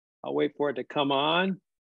I'll wait for it to come on.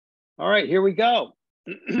 All right, here we go.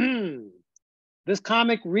 This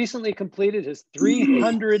comic recently completed his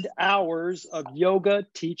 300 hours of yoga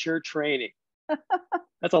teacher training.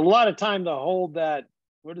 That's a lot of time to hold that.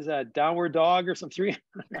 What is that? Downward dog or something?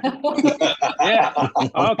 Yeah.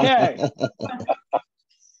 Okay.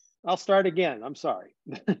 I'll start again. I'm sorry.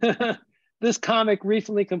 This comic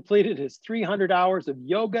recently completed his 300 hours of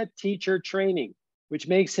yoga teacher training, which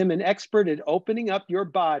makes him an expert at opening up your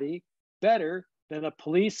body better than a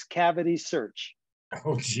police cavity search.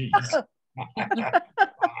 Oh, geez.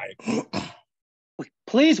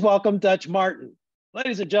 Please welcome Dutch Martin.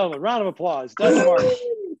 Ladies and gentlemen, round of applause. Dutch Martin.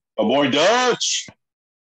 My boy Dutch.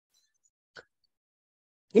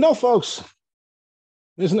 You know, folks,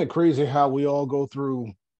 isn't it crazy how we all go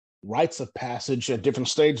through rites of passage at different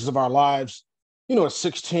stages of our lives? You know, at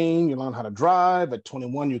 16, you learn how to drive. At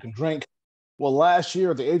 21, you can drink. Well, last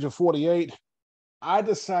year, at the age of 48, I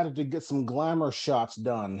decided to get some glamour shots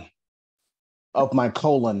done of my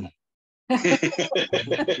colon. Oh,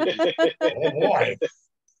 boy.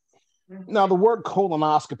 Now, the word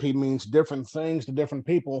colonoscopy means different things to different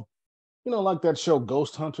people. You know, like that show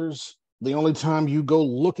Ghost Hunters, the only time you go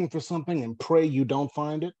looking for something and pray you don't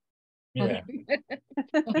find it. Yeah.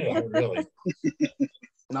 Yeah, really.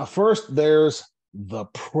 Now, first, there's the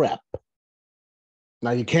prep.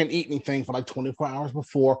 Now, you can't eat anything for like 24 hours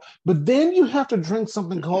before, but then you have to drink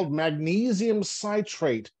something called magnesium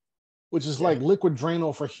citrate, which is like liquid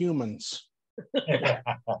Drano for humans.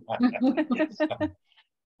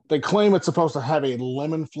 They claim it's supposed to have a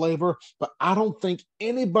lemon flavor, but I don't think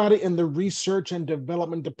anybody in the research and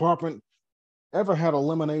development department ever had a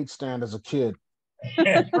lemonade stand as a kid.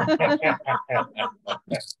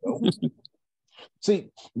 See,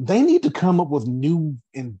 they need to come up with new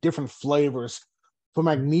and different flavors for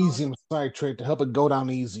magnesium citrate to help it go down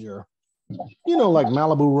easier. You know, like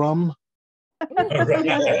Malibu rum.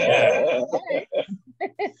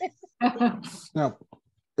 Now,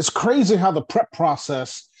 it's crazy how the prep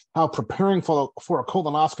process, how preparing for a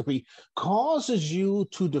colonoscopy causes you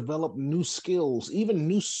to develop new skills, even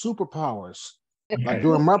new superpowers. Like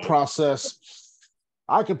during my process,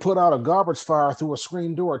 I could put out a garbage fire through a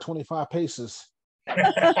screen door at 25 paces.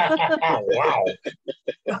 Wow.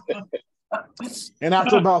 And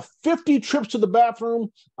after about 50 trips to the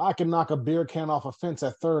bathroom, I can knock a beer can off a fence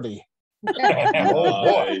at 30. Oh,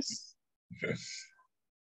 boy.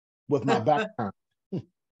 With my background.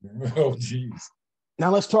 Oh, geez. Now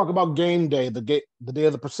let's talk about game day, the day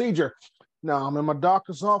of the procedure. Now I'm in my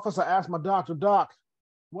doctor's office. I asked my doctor, Doc,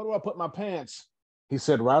 where do I put my pants? He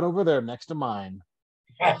said, right over there next to mine.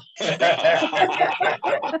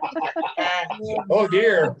 Oh,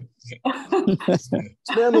 dear.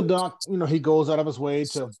 Then the doc, you know, he goes out of his way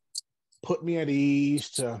to put me at ease,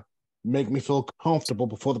 to make me feel comfortable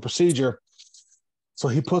before the procedure. So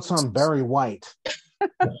he puts on Barry White.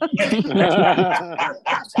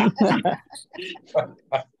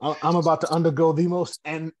 I'm about to undergo the most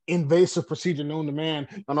invasive procedure known to man,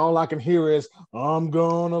 and all I can hear is, I'm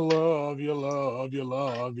gonna love you, love you,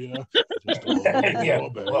 love you. Just a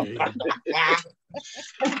baby.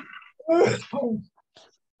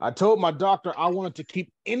 I told my doctor I wanted to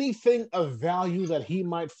keep anything of value that he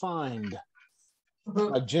might find,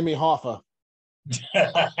 like Jimmy Hoffa.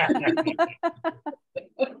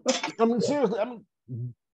 I mean, seriously,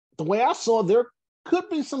 the way I saw, there could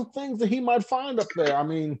be some things that he might find up there. I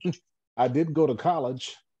mean, I did go to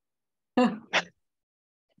college. You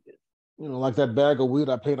know, like that bag of weed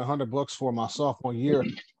I paid $100 for my sophomore year.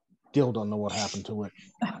 Still don't know what happened to it.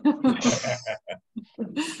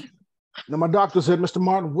 Now, my doctor said, Mr.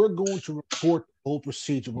 Martin, we're going to report the whole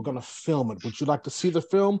procedure. We're going to film it. Would you like to see the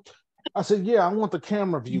film? I said, yeah, I want the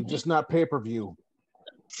camera view, just not pay-per-view.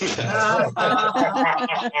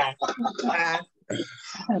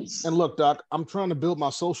 And look, Doc, I'm trying to build my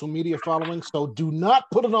social media following, so do not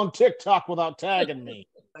put it on TikTok without tagging me.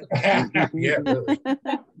 Yeah, really.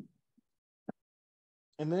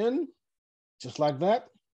 And then, just like that,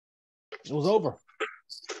 it was over.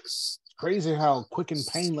 It's crazy how quick and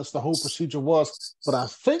painless the whole procedure was, but I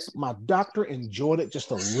think my doctor enjoyed it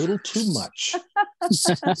just a little too much.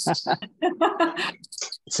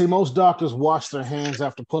 See, most doctors wash their hands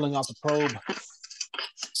after pulling out the probe.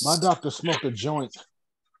 My doctor smoked a joint.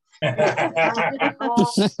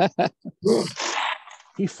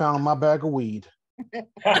 He found my bag of weed.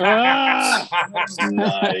 Nice.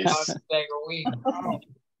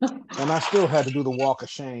 And I still had to do the walk of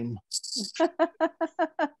shame.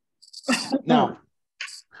 Now,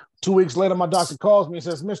 2 weeks later, my doctor calls me and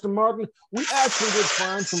says, Mr. Martin, we actually did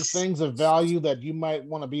find some things of value that you might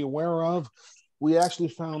want to be aware of. We actually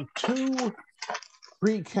found 2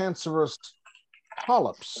 precancerous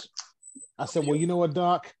polyps. I said, well, you know what,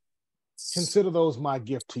 Doc? Consider those my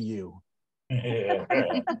gift to you.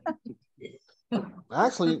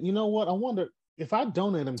 Actually, you know what? I wonder if I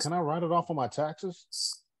donate them, can I write it off on my taxes?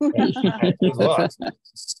 Good luck.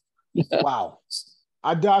 Wow.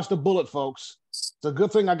 I dodged a bullet, folks. It's a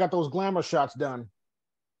good thing I got those glamour shots done.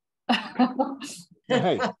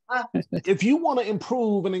 Hey, if you want to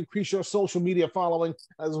improve and increase your social media following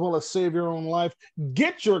as well as save your own life,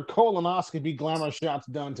 get your colonoscopy glamour shots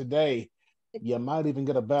done today. You might even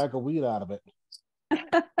get a bag of weed out of it.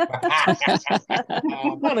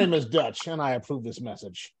 My name is Dutch, and I approve this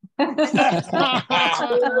message. Excellent.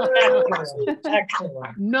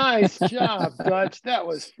 Nice job, Dutch. That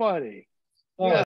was funny.